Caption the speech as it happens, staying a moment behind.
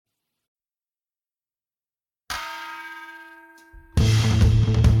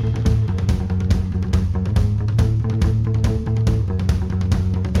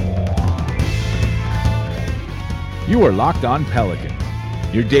You are Locked On Pelicans,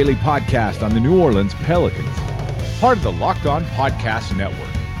 your daily podcast on the New Orleans Pelicans, part of the Locked On Podcast Network,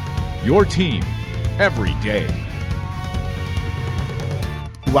 your team every day.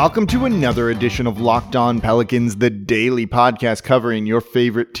 Welcome to another edition of Locked On Pelicans, the daily podcast covering your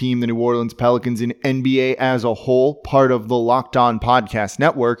favorite team, the New Orleans Pelicans, and NBA as a whole, part of the Locked On Podcast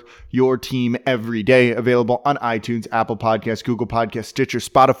Network, your team every day, available on iTunes, Apple Podcasts, Google Podcasts, Stitcher,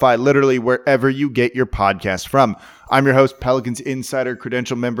 Spotify, literally wherever you get your podcasts from. I'm your host, Pelicans Insider,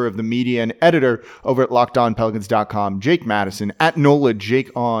 credential member of the media and editor over at LockedOnPelicans.com, Jake Madison, at NOLA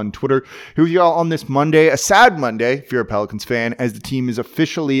Jake on Twitter. Here with you all on this Monday, a sad Monday if you're a Pelicans fan, as the team is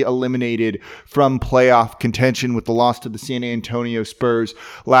officially eliminated from playoff contention with the loss to the San Antonio Spurs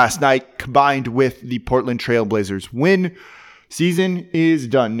last night, combined with the Portland Trail Blazers win. Season is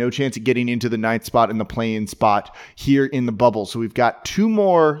done. No chance of getting into the ninth spot in the play-in spot here in the bubble. So we've got two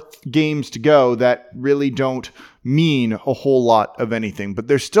more games to go that really don't mean a whole lot of anything, but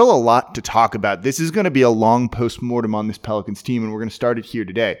there's still a lot to talk about. This is going to be a long post-mortem on this Pelicans team, and we're going to start it here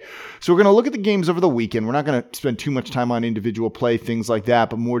today. So we're going to look at the games over the weekend. We're not going to spend too much time on individual play, things like that,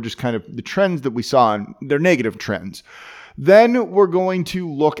 but more just kind of the trends that we saw, and they're negative trends. Then we're going to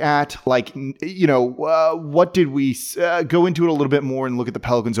look at, what did we go into it a little bit more and look at the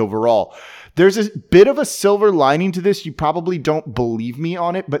Pelicans overall. There's a bit of a silver lining to this. You probably don't believe me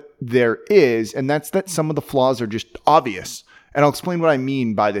on it, but there is, and that's that some of the flaws are just obvious. And I'll explain what I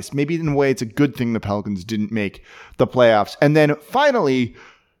mean by this. Maybe in a way it's a good thing the Pelicans didn't make the playoffs. And then finally,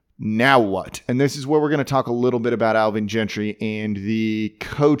 now what? And this is where we're going to talk a little bit about Alvin Gentry and the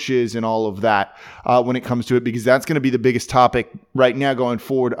coaches and all of that when it comes to it, because that's going to be the biggest topic right now going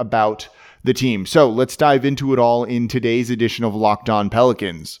forward about the team. So let's dive into it all in today's edition of Locked On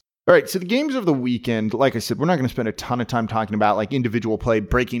Pelicans. All right, so the games of the weekend, like I said, we're not going to spend a ton of time talking about like individual play,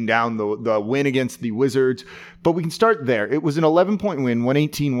 breaking down the win against the Wizards, but we can start there. It was an 11-point win,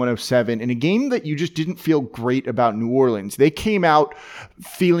 118-107, in a game that you just didn't feel great about New Orleans. They came out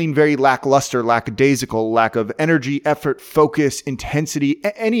feeling very lackluster, lackadaisical, lack of energy, effort, focus, intensity,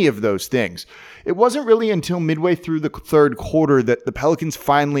 any of those things. It wasn't really until midway through the third quarter that the Pelicans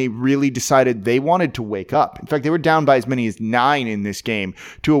finally really decided they wanted to wake up. In fact, they were down by as many as 9 in this game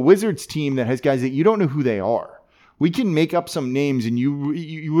to a Wizards team that has guys that you don't know who they are. We can make up some names and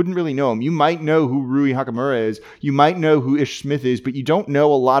you wouldn't really know them. You might know who Rui Hachimura is. You might know who Ish Smith is, but you don't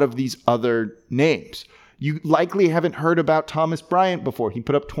know a lot of these other names. You likely haven't heard about Thomas Bryant before. He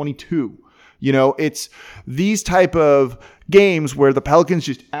put up 22. It's these type of games where the Pelicans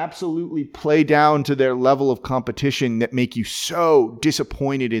just absolutely play down to their level of competition that make you so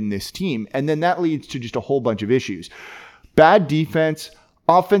disappointed in this team. And then that leads to just a whole bunch of issues. Bad defense,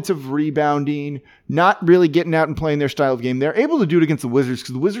 offensive rebounding, not really getting out and playing their style of game. They're able to do it against the Wizards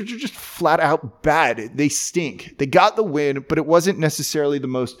because the Wizards are just flat out bad. They stink. They got the win, but it wasn't necessarily the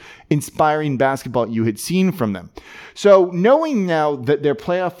most inspiring basketball you had seen from them. So knowing now that their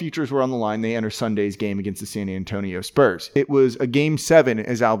playoff futures were on the line, they enter Sunday's game against the San Antonio Spurs. It was a Game 7,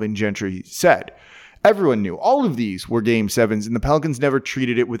 as Alvin Gentry said. Everyone knew all of these were Game 7s, and the Pelicans never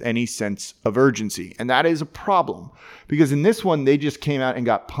treated it with any sense of urgency. And that is a problem, because in this one, they just came out and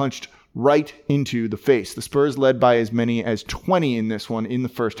got punched right into the face. The Spurs led by as many as 20 in this one in the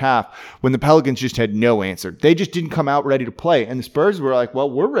first half, when the Pelicans just had no answer. They just didn't come out ready to play. And the Spurs were like, well,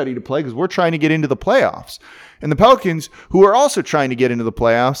 we're ready to play because we're trying to get into the playoffs. And the Pelicans, who are also trying to get into the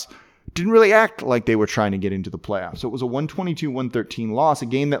playoffs, didn't really act like they were trying to get into the playoffs. So it was a 122-113 loss, a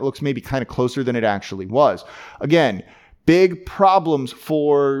game that looks maybe kind of closer than it actually was. Again, big problems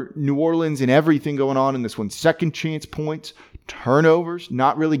for New Orleans and everything going on in this one. Second chance points, turnovers,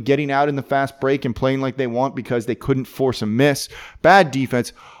 not really getting out in the fast break and playing like they want because they couldn't force a miss. Bad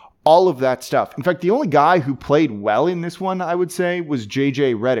defense. All of that stuff. In fact, the only guy who played well in this one, I would say, was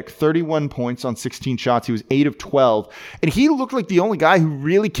JJ Redick. 31 points on 16 shots. He was 8 of 12. And he looked like the only guy who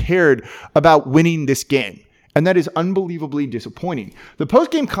really cared about winning this game. And that is unbelievably disappointing. The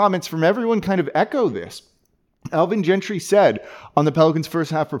post-game comments from everyone kind of echo this. Alvin Gentry said on the Pelicans'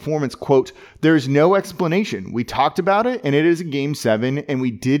 first half performance, quote, "There's no explanation. We talked about it, and it is a Game 7, and we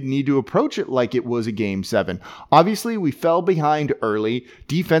did need to approach it like it was a Game 7. Obviously, we fell behind early.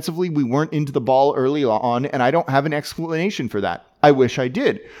 Defensively, we weren't into the ball early on, and I don't have an explanation for that. I wish I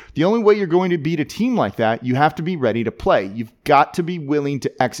did. The only way you're going to beat a team like that, you have to be ready to play. You've got to be willing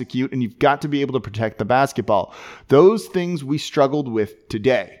to execute, and you've got to be able to protect the basketball. Those things we struggled with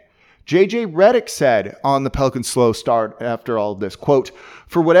today." JJ Redick said on the Pelicans' slow start after all of this, quote,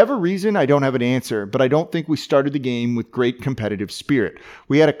 "For whatever reason, I don't have an answer, but I don't think we started the game with great competitive spirit.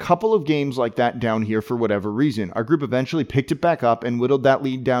 We had a couple of games like that down here for whatever reason. Our group eventually picked it back up and whittled that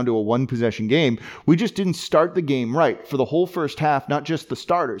lead down to a one-possession game. We just didn't start the game right for the whole first half, not just the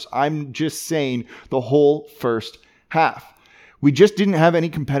starters. I'm just saying the whole first half. We just didn't have any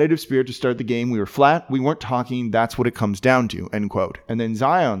competitive spirit to start the game. We were flat. We weren't talking. That's what it comes down to," end quote. And then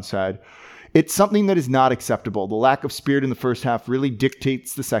Zion said, "It's something that is not acceptable. The lack of spirit in the first half really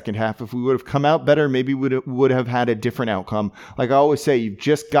dictates the second half. If we would have come out better, maybe we would have had a different outcome. Like I always say, you've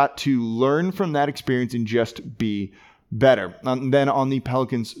just got to learn from that experience and just be better." And then on the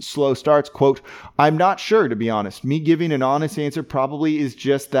Pelicans' slow starts, quote, "I'm not sure, to be honest. Me giving an honest answer probably is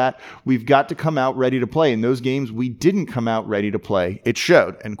just that we've got to come out ready to play. In those games, we didn't come out ready to play. It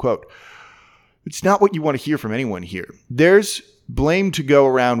showed," end quote. It's not what you want to hear from anyone here. There's blame to go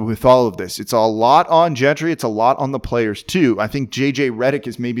around with all of this. It's a lot on Gentry. It's a lot on the players too. I think JJ Redick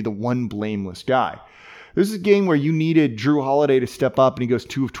is maybe the one blameless guy. This is a game where you needed Drew Holiday to step up, and he goes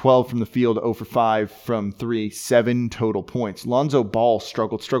 2 of 12 from the field, 0 for 5 from 3, 7 total points. Lonzo Ball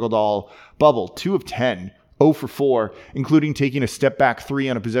struggled all bubble, 2 of 10, 0 for 4, including taking a step back 3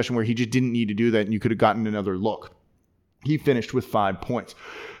 on a possession where he just didn't need to do that, and you could have gotten another look. He finished with 5 points.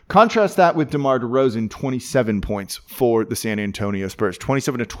 Contrast that with DeMar DeRozan, 27 points for the San Antonio Spurs.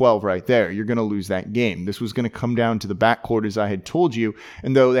 27-12 right there. You're going to lose that game. This was going to come down to the backcourt, as I had told you.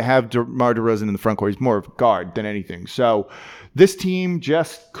 And though they have DeMar DeRozan in the front court, he's more of a guard than anything. So this team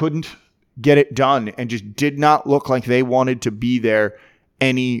just couldn't get it done and just did not look like they wanted to be there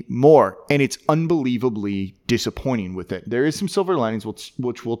anymore. And it's unbelievably disappointing with it. There is some silver linings,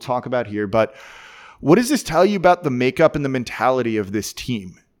 which we'll talk about here. But what does this tell you about the makeup and the mentality of this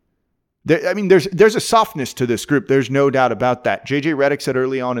team? There's a softness to this group. There's no doubt about that. JJ Redick said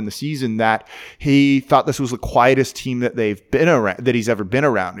early on in the season that he thought this was the quietest team that he's ever been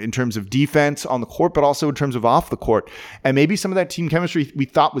around in terms of defense on the court, but also in terms of off the court. And maybe some of that team chemistry we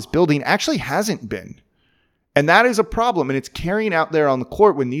thought was building actually hasn't been. And that is a problem. And it's carrying out there on the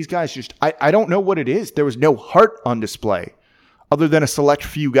court when these guys just, I don't know what it is. There was no heart on display other than a select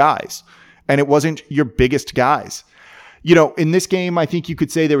few guys. And it wasn't your biggest guys. You know, in this game, I think you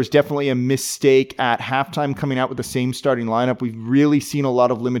could say there was definitely a mistake at halftime coming out with the same starting lineup. We've really seen a lot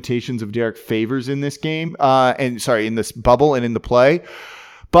of limitations of Derek Favors in this game, in this bubble and in the play.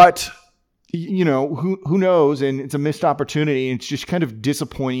 But, you know, who knows? And it's a missed opportunity. And it's just kind of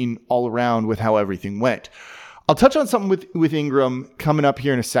disappointing all around with how everything went. I'll touch on something with Ingram coming up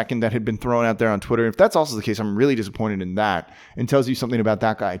here in a second that had been thrown out there on Twitter. If that's also the case, I'm really disappointed in that, and tells you something about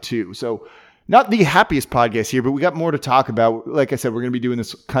that guy too. So not the happiest podcast here, but we got more to talk about. Like I said, we're going to be doing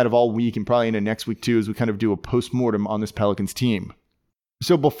this kind of all week and probably into next week too, as we kind of do a post-mortem on this Pelicans team.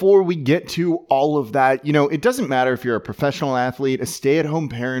 So before we get to all of that, you know, it doesn't matter if you're a professional athlete, a stay-at-home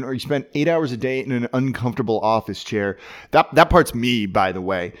parent, or you spend 8 hours a day in an uncomfortable office chair. That part's me, by the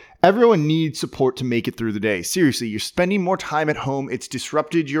way. Everyone needs support to make it through the day. Seriously, you're spending more time at home. It's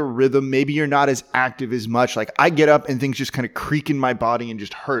disrupted your rhythm. Maybe you're not as active as much. Like I get up and things just kind of creak in my body and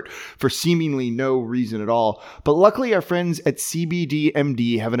just hurt for seemingly no reason at all. But luckily, our friends at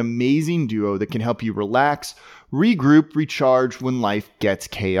CBDMD have an amazing duo that can help you relax, regroup, recharge when life gets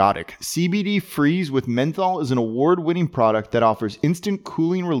chaotic. CBD Freeze with Menthol is an award-winning product that offers instant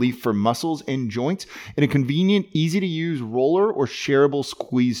cooling relief for muscles and joints in a convenient, easy-to-use roller or shareable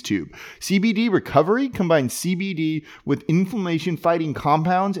squeeze tube. CBD Recovery combines CBD with inflammation-fighting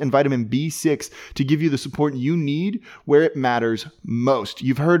compounds and vitamin B6 to give you the support you need where it matters most.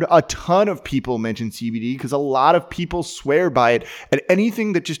 You've heard a ton of people mention CBD because a lot of people swear by it, and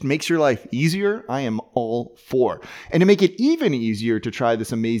anything that just makes your life easier, I am all for. And to make it even easier to try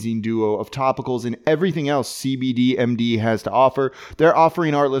this amazing duo of topicals and everything else CBDMD has to offer, they're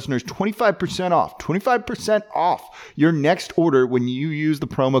offering our listeners 25% off your next order when you use the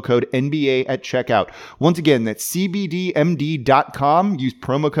promo code NBA at checkout. Once again, that's CBDMD.com. Use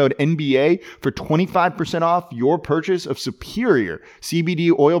promo code NBA for 25% off your purchase of superior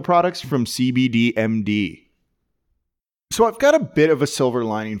CBD oil products from CBDMD. So I've got a bit of a silver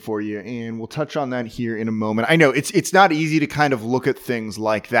lining for you, and we'll touch on that here in a moment. I know it's not easy to kind of look at things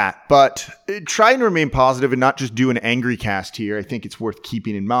like that, but try and remain positive and not just do an angry cast here. I think it's worth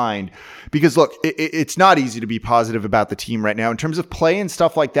keeping in mind because, look, it's not easy to be positive about the team right now. In terms of play and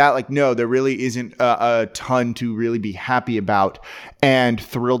stuff like that, like, no, there really isn't a ton to really be happy about. and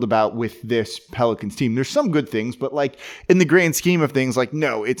thrilled about with this Pelicans team. There's some good things, but like in the grand scheme of things, like,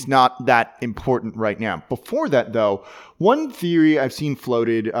 no, it's not that important right now. Before that, though, one theory I've seen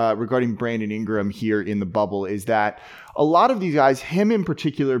floated regarding Brandon Ingram here in the bubble is that a lot of these guys, him in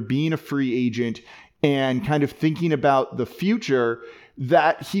particular, being a free agent and kind of thinking about the future,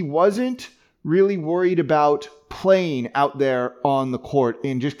 that he wasn't really worried about playing out there on the court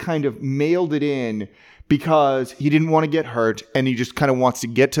and just kind of mailed it in because he didn't want to get hurt and he just kind of wants to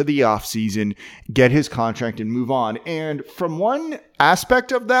get to the offseason, get his contract and move on. And from one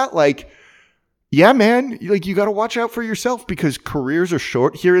aspect of that, like, yeah, man, like you got to watch out for yourself because careers are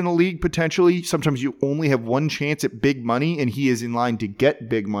short here in the league potentially. Sometimes you only have one chance at big money and he is in line to get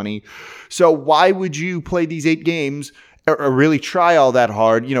big money. So why would you play these 8 games or really try all that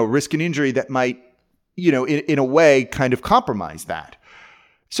hard, risk an injury that might, in a way kind of compromise that?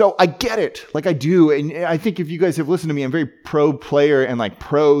 So I get it, like I do. And I think if you guys have listened to me, I'm very pro player and like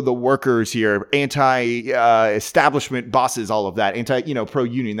pro the workers here, anti establishment bosses, all of that, anti, pro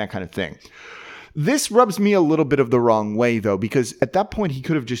union, that kind of thing. This rubs me a little bit of the wrong way though, because at that point he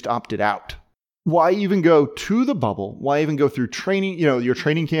could have just opted out. Why even go to the bubble? Why even go through training, your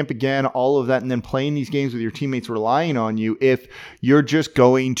training camp again, all of that, and then playing these games with your teammates relying on you if you're just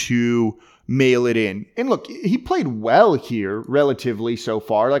going to mail it in? And look, he played well here relatively so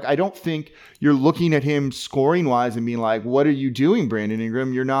far. Like, I don't think you're looking at him scoring wise and being like, what are you doing, Brandon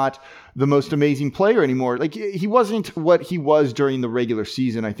Ingram? You're not the most amazing player anymore. Like, he wasn't what he was during the regular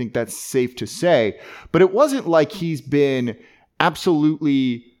season. I think that's safe to say, but it wasn't like he's been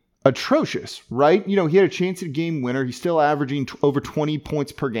absolutely atrocious, right? He had a chance at a game winner. He's still averaging over 20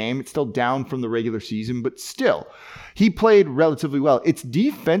 points per game. It's still down from the regular season, but still, he played relatively well. It's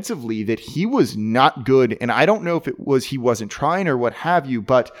defensively that he was not good, and I don't know if it was he wasn't trying or what have you,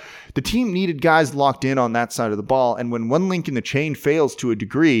 but the team needed guys locked in on that side of the ball, and when one link in the chain fails to a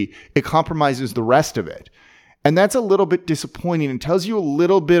degree, it compromises the rest of it. And that's a little bit disappointing and tells you a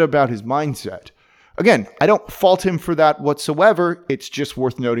little bit about his mindset. Again, I don't fault him for that whatsoever. It's just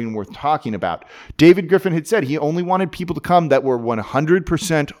worth noting and worth talking about. David Griffin had said he only wanted people to come that were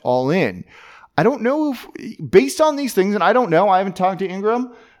 100% all in. I don't know if, based on these things, and I don't know, I haven't talked to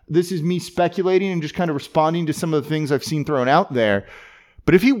Ingram. This is me speculating and just kind of responding to some of the things I've seen thrown out there.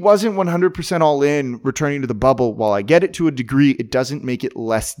 But if he wasn't 100% all in returning to the bubble, while I get it to a degree, it doesn't make it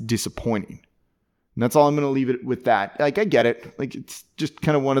less disappointing. And that's all I'm going to leave it with that. Like, I get it. Like, it's just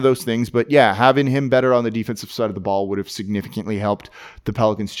kind of one of those things. But yeah, having him better on the defensive side of the ball would have significantly helped the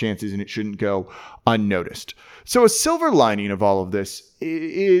Pelicans' chances, and it shouldn't go unnoticed. So a silver lining of all of this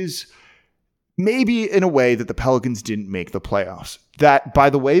is maybe in a way that the Pelicans didn't make the playoffs. That by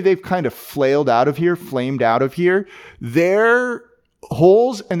the way they've kind of flamed out of here, their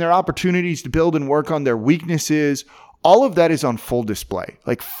holes and their opportunities to build and work on their weaknesses, all of that is on full display,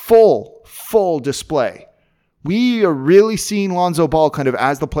 like full display. We are really seeing Lonzo Ball kind of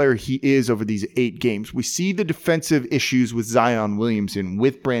as the player he is over these 8 games. We see the defensive issues with Zion Williamson,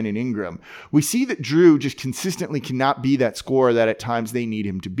 with Brandon Ingram. We see that Drew just consistently cannot be that scorer that at times they need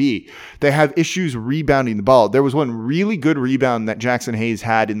him to be. They have issues rebounding the ball. There was one really good rebound that Jackson Hayes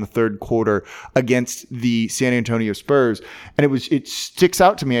had in the third quarter against the San Antonio Spurs. And it sticks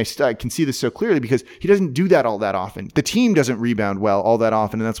out to me. I can see this so clearly because he doesn't do that all that often. The team doesn't rebound well all that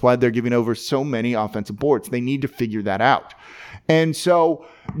often. And that's why they're giving over so many offensive boards. They need to figure that out. And so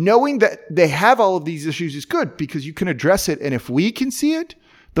knowing that they have all of these issues is good because you can address it. And if we can see it,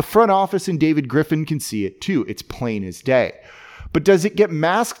 the front office and David Griffin can see it too. It's plain as day. But does it get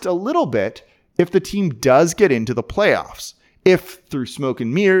masked a little bit if the team does get into the playoffs? If through smoke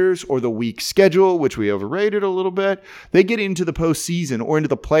and mirrors or the weak schedule, which we overrated a little bit, they get into the postseason or into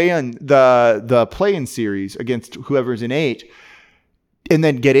the play-in series against whoever's in 8, and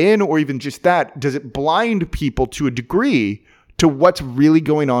then get in, or even just that, does it blind people to a degree to what's really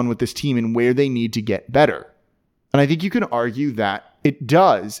going on with this team and where they need to get better? And I think you can argue that it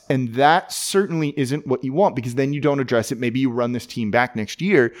does. And that certainly isn't what you want, because then you don't address it. Maybe you run this team back next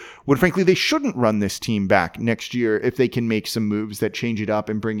year, when frankly they shouldn't run this team back next year if they can make some moves that change it up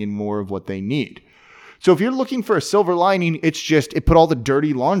and bring in more of what they need. So if you're looking for a silver lining, it's just it put all the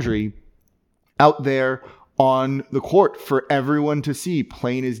dirty laundry out there on the court for everyone to see,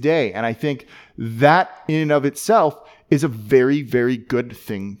 plain as day. And I think that in and of itself is a very, very good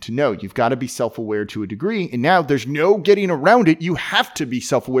thing to know. You've got to be self-aware to a degree. And now there's no getting around it. You have to be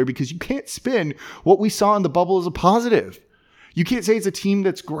self-aware because you can't spin what we saw in the bubble as a positive. You can't say it's a team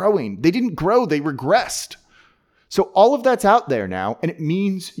that's growing. They didn't grow. They regressed. So all of that's out there now, and it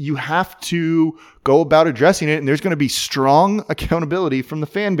means you have to go about addressing it. And there's going to be strong accountability from the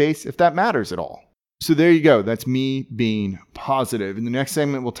fan base if that matters at all. So there you go. That's me being positive. In the next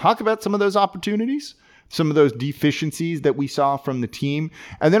segment, we'll talk about some of those opportunities, some of those deficiencies that we saw from the team.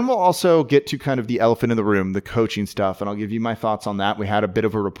 And then we'll also get to kind of the elephant in the room, the coaching stuff. And I'll give you my thoughts on that. We had a bit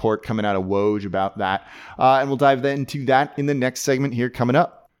of a report coming out of Woj about that. And we'll dive into that in the next segment here coming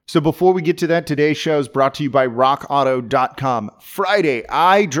up. So before we get to that, today's show is brought to you by rockauto.com. Friday,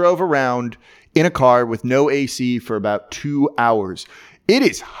 I drove around in a car with no AC for about 2 hours. It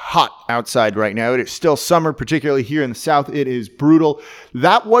is hot outside right now. It is still summer, particularly here in the South. It is brutal.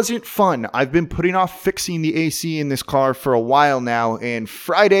 That wasn't fun. I've been putting off fixing the AC in this car for a while now, and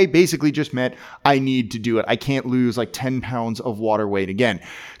Friday basically just meant I need to do it. I can't lose like 10 pounds of water weight again.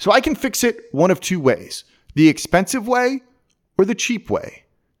 So I can fix it one of two ways: the expensive way or the cheap way.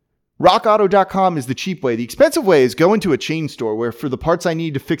 RockAuto.com is the cheap way. The expensive way is go into a chain store where for the parts I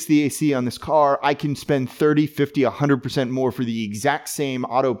need to fix the AC on this car, I can spend 30, 50, 100% more for the exact same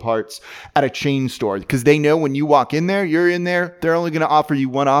auto parts at a chain store, because they know when you walk in there, you're in there, they're only going to offer you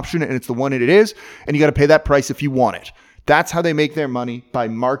one option, and it's the one that it is, and you got to pay that price if you want it. That's how they make their money, by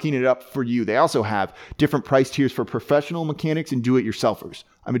marking it up for you. They also have different price tiers for professional mechanics and do-it-yourselfers.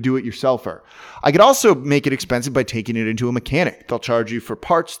 I'm a do-it-yourselfer. I could also make it expensive by taking it into a mechanic. They'll charge you for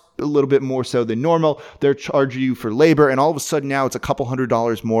parts a little bit more so than normal. They'll charge you for labor, and all of a sudden now it's a couple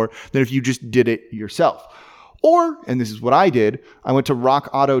 $100s more than if you just did it yourself. Or, and this is what I did, I went to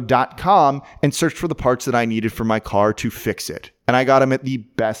rockauto.com and searched for the parts that I needed for my car to fix it. And I got them at the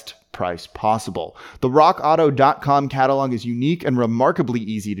best price possible. The rockauto.com catalog is unique and remarkably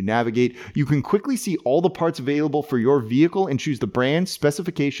easy to navigate. You can quickly see all the parts available for your vehicle and choose the brands,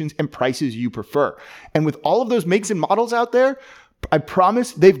 specifications, and prices you prefer. And with all of those makes and models out there, I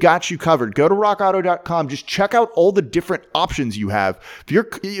promise they've got you covered. Go to rockauto.com. Just check out all the different options you have.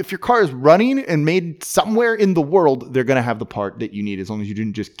 If your car is running and made somewhere in the world, they're going to have the part that you need, as long as you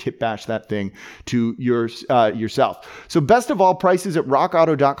didn't just kit bash that thing to yourself. So best of all, prices at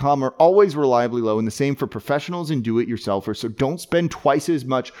rockauto.com are always reliably low, and the same for professionals and do-it-yourselfers. So don't spend twice as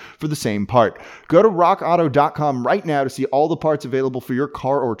much for the same part. Go to rockauto.com right now to see all the parts available for your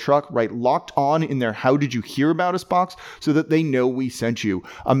car or truck. Write Locked On in their How Did You Hear About Us box so that they know we sent you.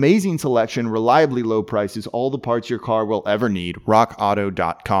 Amazing selection, reliably low prices, all the parts your car will ever need.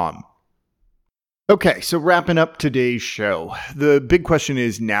 rockauto.com. Okay, so wrapping up today's show, the big question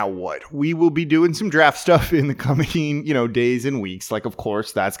is, now what? We will be doing some draft stuff in the coming, days and weeks. Like, of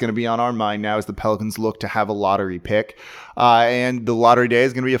course, that's going to be on our mind now as the Pelicans look to have a lottery pick. And the lottery day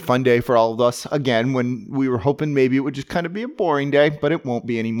is going to be a fun day for all of us. Again, when we were hoping maybe it would just kind of be a boring day, but it won't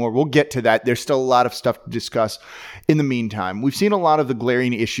be anymore. We'll get to that. There's still a lot of stuff to discuss in the meantime. We've seen a lot of the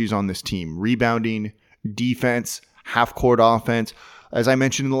glaring issues on this team: rebounding, defense, half-court offense. As I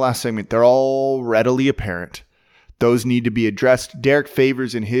mentioned in the last segment, they're all readily apparent. Those need to be addressed. Derek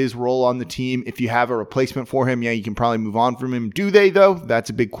Favors in his role on the team, if you have a replacement for him, you can probably move on from him. Do they, though? That's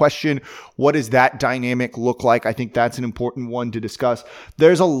a big question. What does that dynamic look like? I think that's an important one to discuss.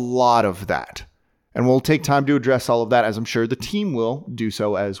 There's a lot of that, and we'll take time to address all of that, as I'm sure the team will do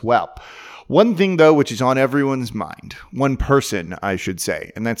so as well. One thing, though, which is on everyone's mind, one person, I should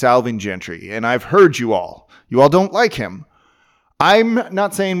say, and that's Alvin Gentry. And I've heard you all don't like him. I'm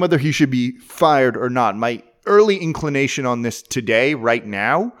not saying whether he should be fired or not. My early inclination on this today, right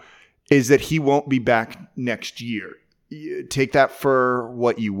now, is that he won't be back next year. Take that for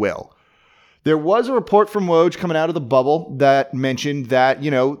what you will. There was a report from Woj coming out of the bubble that mentioned that,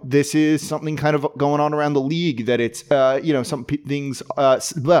 this is something kind of going on around the league, that it's,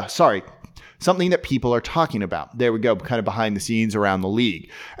 something that people are talking about. There we go, kind of behind the scenes around the league.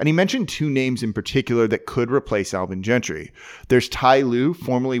 And he mentioned two names in particular that could replace Alvin Gentry. There's Ty Lue,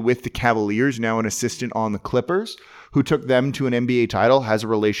 formerly with the Cavaliers, now an assistant on the Clippers, who took them to an NBA title, has a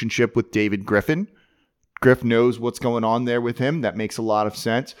relationship with David Griffin. Griff knows what's going on there with him. That makes a lot of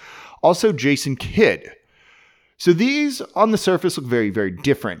sense. Also, Jason Kidd. So these on the surface look very, very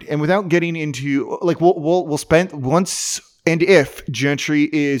different. And without getting into, we'll spend once... And if Gentry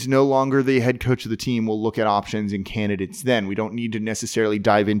is no longer the head coach of the team, we'll look at options and candidates then. We don't need to necessarily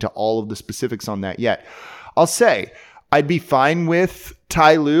dive into all of the specifics on that yet. I'll say I'd be fine with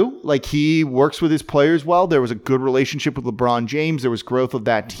Ty Lue. He works with his players well. There was a good relationship with LeBron James. There was growth of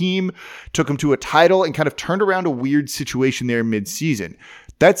that team. Took him to a title and kind of turned around a weird situation there mid-season.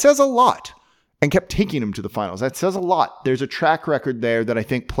 That says a lot. And kept taking him to the finals. That says a lot. There's a track record there that I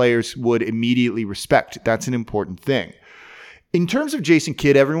think players would immediately respect. That's an important thing. In terms of Jason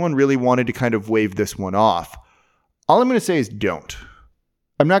Kidd, everyone really wanted to kind of wave this one off. All I'm going to say is don't.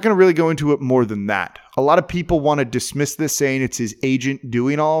 I'm not going to really go into it more than that. A lot of people want to dismiss this, saying it's his agent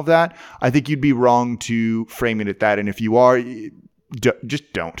doing all of that. I think you'd be wrong to frame it at that. And if you are,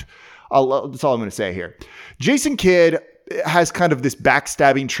 just don't. That's all I'm going to say here. Jason Kidd has kind of this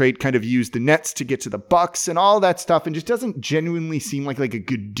backstabbing trait, kind of used the Nets to get to the Bucks and all that stuff, and just doesn't genuinely seem like a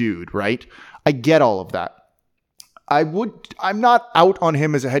good dude, right? I get all of that. I'm not out on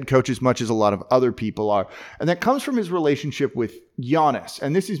him as a head coach as much as a lot of other people are. And that comes from his relationship with Giannis.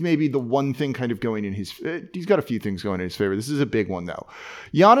 And this is maybe the one thing kind of going in he's got a few things going in his favor. This is a big one though.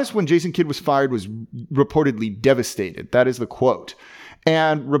 Giannis, when Jason Kidd was fired, was reportedly devastated. That is the quote.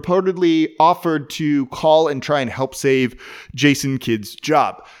 And reportedly offered to call and try and help save Jason Kidd's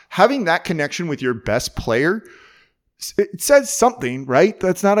job. Having that connection with your best player, it says something, right?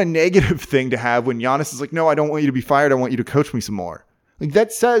 That's not a negative thing to have when Giannis is like, no, I don't want you to be fired. I want you to coach me some more. Like,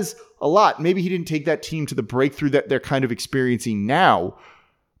 that says a lot. Maybe he didn't take that team to the breakthrough that they're kind of experiencing now,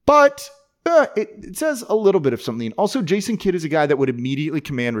 but it says a little bit of something. Also, Jason Kidd is a guy that would immediately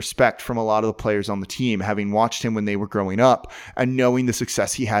command respect from a lot of the players on the team, having watched him when they were growing up and knowing the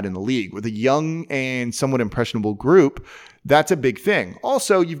success he had in the league. With a young and somewhat impressionable group, that's a big thing.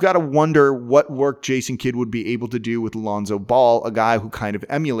 Also, you've got to wonder what work Jason Kidd would be able to do with Lonzo Ball, a guy who kind of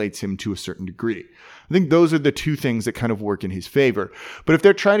emulates him to a certain degree. I think those are the two things that kind of work in his favor. But if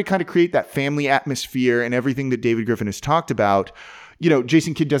they're trying to kind of create that family atmosphere and everything that David Griffin has talked about,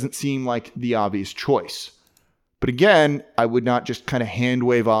 Jason Kidd doesn't seem like the obvious choice. But again, I would not just kind of hand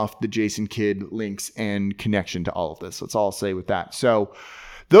wave off the Jason Kidd links and connection to all of this. That's all I'll say with that. So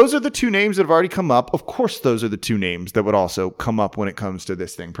those are the two names that have already come up. Of course, those are the two names that would also come up when it comes to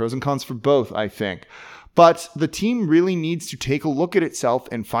this thing. Pros and cons for both, I think. But the team really needs to take a look at itself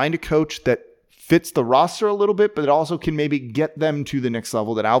and find a coach that fits the roster a little bit, but it also can maybe get them to the next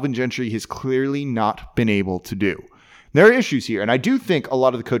level that Alvin Gentry has clearly not been able to do. There are issues here, and I do think a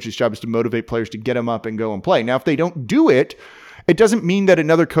lot of the coach's job is to motivate players to get them up and go and play. Now, if they don't do it, it doesn't mean that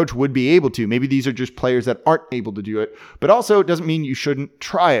another coach would be able to. Maybe these are just players that aren't able to do it, but also it doesn't mean you shouldn't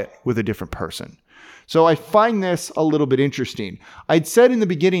try it with a different person. So I find this a little bit interesting. I'd said in the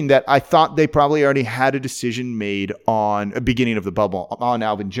beginning that I thought they probably already had a decision made on a beginning of the bubble on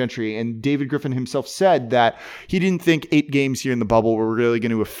Alvin Gentry, and David Griffin himself said that he didn't think 8 games here in the bubble were really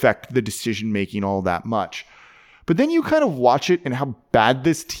going to affect the decision-making all that much. But then you kind of watch it and how bad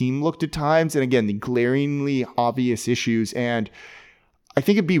this team looked at times. And again, the glaringly obvious issues. And I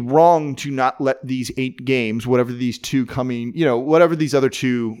think it'd be wrong to not let these 8 games, whatever these two coming, whatever these other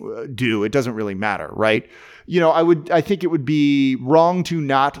two do, it doesn't really matter, right? I think it would be wrong to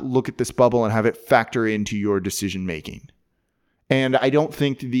not look at this bubble and have it factor into your decision making. And I don't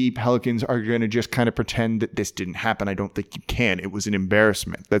think the Pelicans are going to just kind of pretend that this didn't happen. I don't think you can. It was an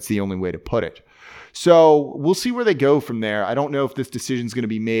embarrassment. That's the only way to put it. So we'll see where they go from there. I don't know if this decision is going to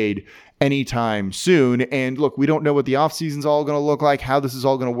be made anytime soon. And look, we don't know what the offseason's all going to look like, how this is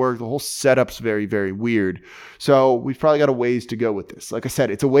all going to work. The whole setup's very, very weird. So we've probably got a ways to go with this. Like I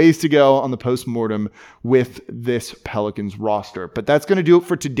said, it's a ways to go on the postmortem with this Pelicans roster. But that's going to do it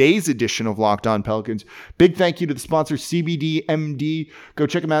for today's edition of Locked On Pelicans. Big thank you to the sponsor, CBDMD. Go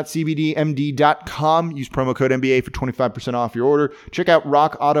check them out, cbdmd.com. Use promo code NBA for 25% off your order. Check out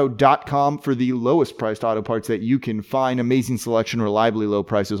rockauto.com for the lowest priced auto parts that you can find. Amazing selection, reliably low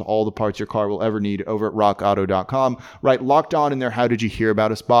prices, all the parts your car will ever need over at rockauto.com. Right, Locked On in their How Did You Hear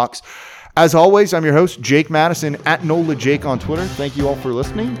About Us box. As always, I'm your host, Jake Madison, at NOLA Jake on Twitter. Thank you all for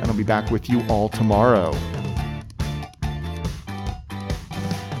listening, and I'll be back with you all tomorrow.